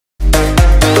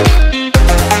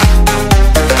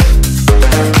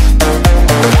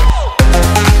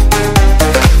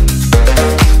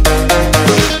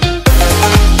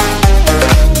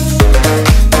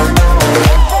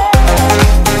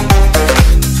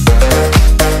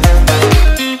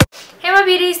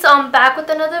Sweeties, so I'm back with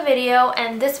another video,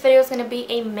 and this video is going to be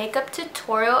a makeup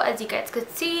tutorial. As you guys could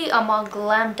see, I'm all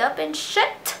glammed up and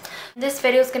shit. This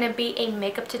video is going to be a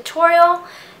makeup tutorial.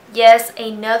 Yes,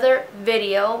 another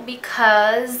video,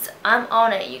 because I'm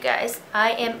on it, you guys.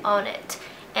 I am on it.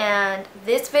 And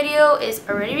this video is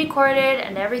already recorded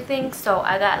and everything, so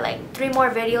I got like 3 more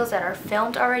videos that are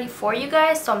filmed already for you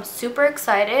guys, so I'm super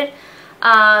excited.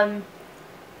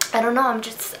 I don't know,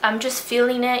 I'm just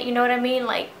feeling it, you know what I mean?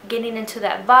 Like getting into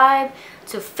that vibe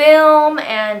to film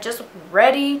and just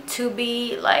ready to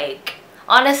be like,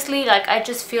 honestly, like I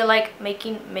just feel like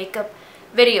making makeup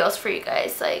videos for you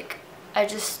guys. Like I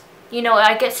just, you know,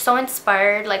 I get so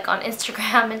inspired like on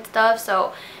Instagram and stuff,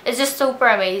 so it's just super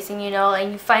amazing, you know.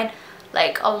 And you find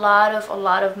like a lot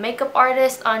of makeup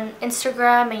artists on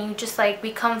Instagram and you just like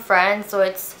become friends, so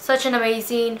it's such an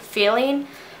amazing feeling.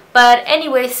 But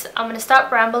anyways, I'm gonna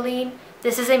stop rambling.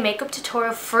 This is a makeup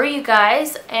tutorial for you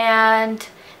guys, and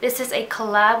this is a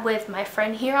collab with my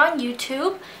friend here on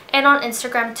YouTube and on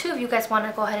Instagram too. If you guys want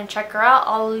to go ahead and check her out,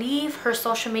 I'll leave her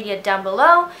social media down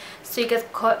below, so you guys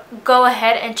go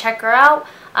ahead and check her out.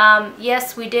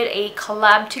 Yes, we did a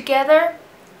collab together.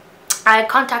 I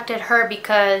contacted her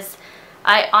because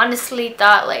I honestly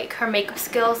thought like her makeup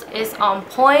skills is on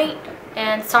point.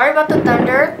 And sorry about the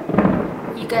thunder.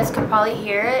 You guys could probably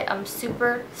hear it. I'm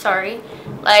super sorry.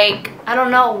 Like, I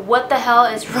don't know what the hell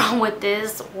is wrong with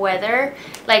this weather.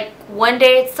 Like, one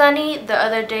day it's sunny, the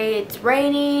other day it's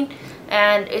raining,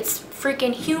 and it's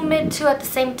freaking humid too at the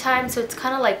same time, so it's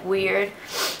kind of like weird.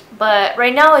 But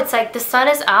right now it's like the sun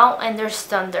is out and there's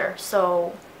thunder,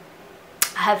 so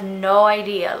I have no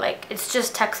idea. Like, it's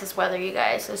just Texas weather, you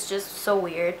guys. It's just so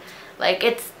weird. Like,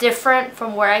 it's different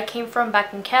from where I came from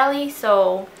back in Cali,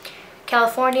 so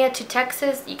California to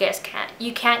Texas, you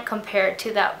can't compare it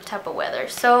to that type of weather.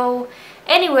 So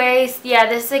anyways, yeah,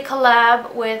 this is a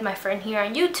collab with my friend here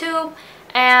on YouTube,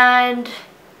 and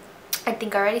I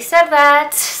think I already said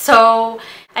that. So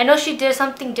I know she did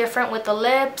something different with the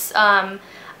lips.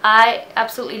 I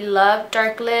absolutely love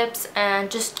dark lips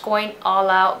and just going all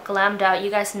out, glammed out.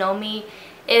 You guys know me.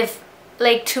 If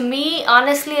like, to me,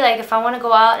 honestly, like if I want to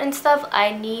go out and stuff,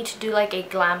 I need to do like a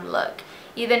glam look.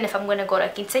 Even if I'm gonna go to a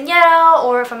quinceañera,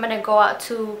 or if I'm gonna go out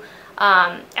to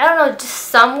I don't know, just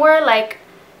somewhere, like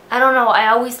I don't know, I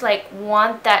always like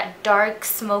want that dark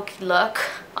smoky look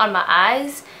on my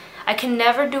eyes. I can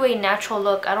never do a natural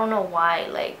look. I don't know why.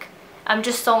 Like, I'm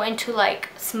just so into like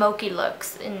smoky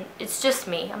looks, and it's just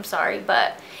me. I'm sorry,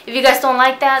 but if you guys don't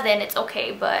like that, then it's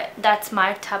okay, but that's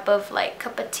my type of like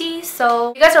cup of tea.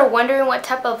 So if you guys are wondering what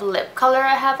type of lip color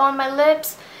I have on my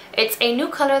lips, it's a new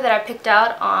color that I picked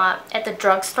out at the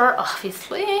drugstore,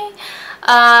 obviously.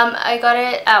 I got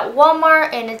it at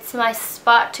Walmart, and it's my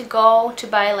spot to go to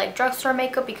buy like drugstore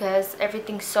makeup because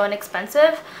everything's so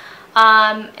inexpensive.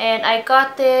 And I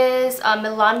got this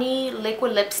Milani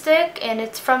liquid lipstick, and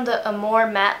it's from the Amore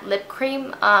Matte Lip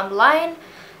Cream line,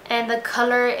 and the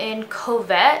color in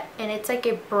Covette, and it's like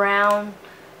a brown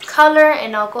color,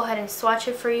 and I'll go ahead and swatch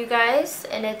it for you guys.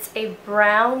 And it's a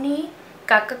brownie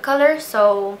caca color,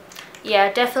 so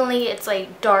yeah, definitely it's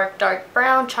like dark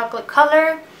brown chocolate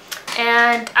color.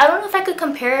 And I don't know if I could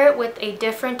compare it with a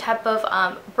different type of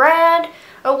brand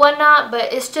or whatnot,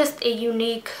 but it's just a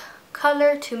unique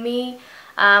color to me.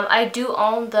 I do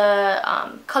own the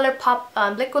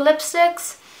ColourPop liquid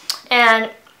lipsticks,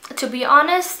 and to be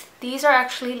honest, these are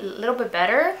actually a little bit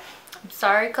better. I'm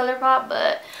sorry, ColourPop,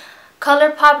 but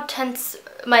ColourPop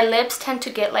my lips tend to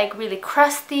get like really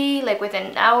crusty like within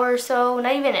an hour or so.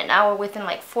 Not even an hour, within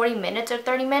like 40 minutes or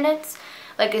 30 minutes.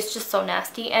 Like, it's just so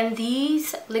nasty. And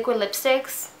these liquid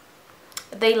lipsticks,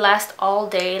 they last all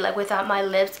day, like without my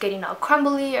lips getting all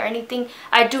crumbly or anything.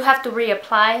 I do have to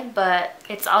reapply, but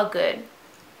it's all good.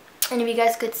 And if you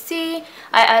guys could see,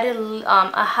 I added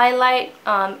a highlight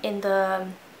in the,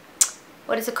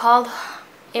 what is it called,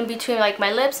 in between like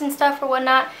my lips and stuff or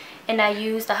whatnot. And I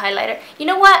used the highlighter. You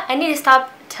know what? I need to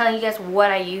stop telling you guys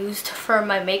what I used for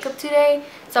my makeup today.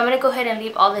 So I'm going to go ahead and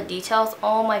leave all the details.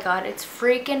 Oh my god, it's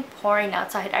freaking pouring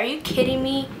outside. Are you kidding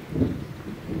me?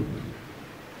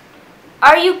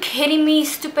 Are you kidding me,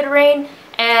 stupid rain?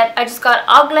 And I just got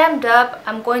all glammed up.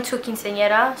 I'm going to a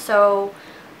quinceañera, so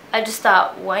I just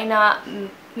thought, why not,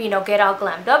 you know, get all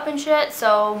glammed up and shit.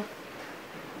 So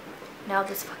now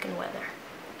this fucking weather.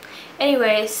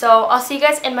 Anyway, so I'll see you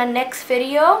guys in my next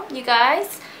video, you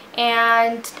guys.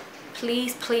 And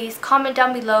please comment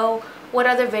down below what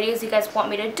other videos you guys want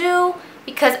me to do,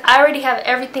 because I already have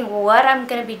everything what I'm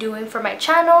gonna be doing for my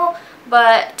channel.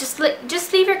 But just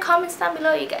leave your comments down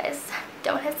below, you guys.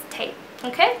 Don't hesitate.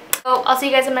 Okay, so I'll see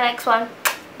you guys in my next one.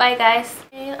 Bye guys.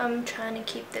 I'm trying to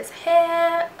keep this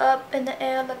hair up in the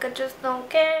air like I just don't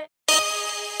care.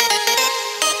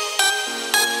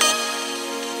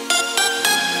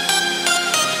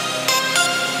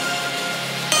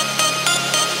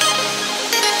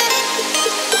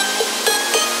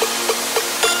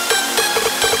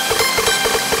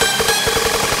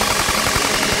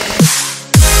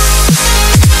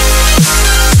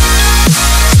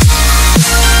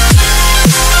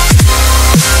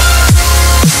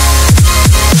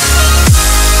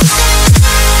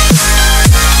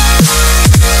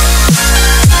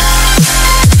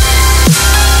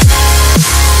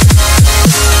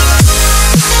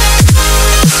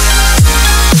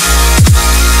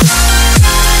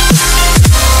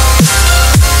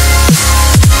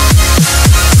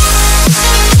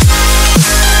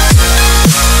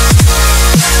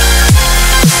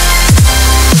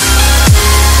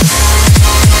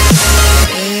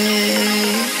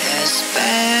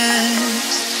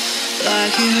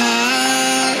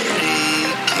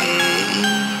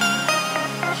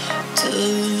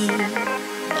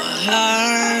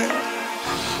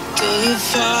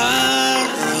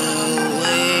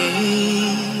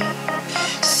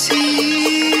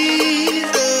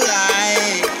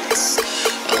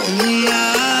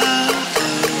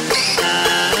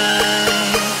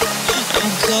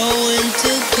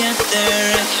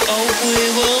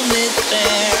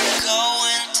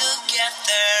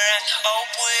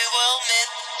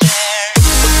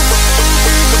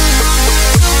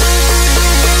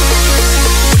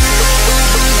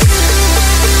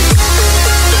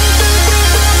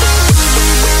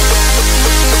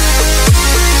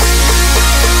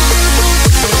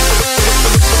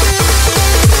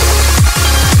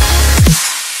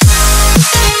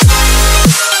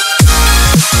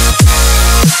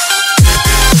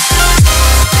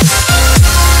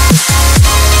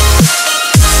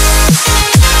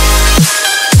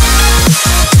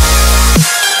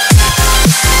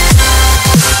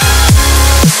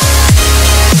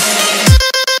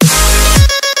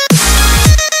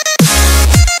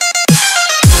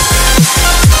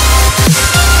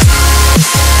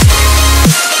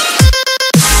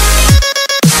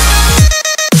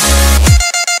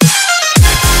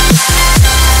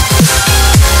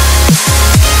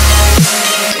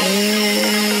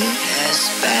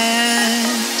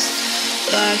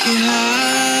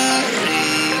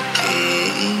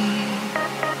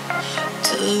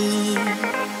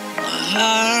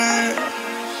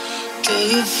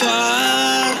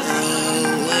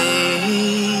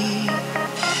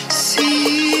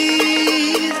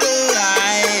 See the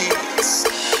lights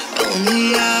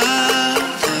only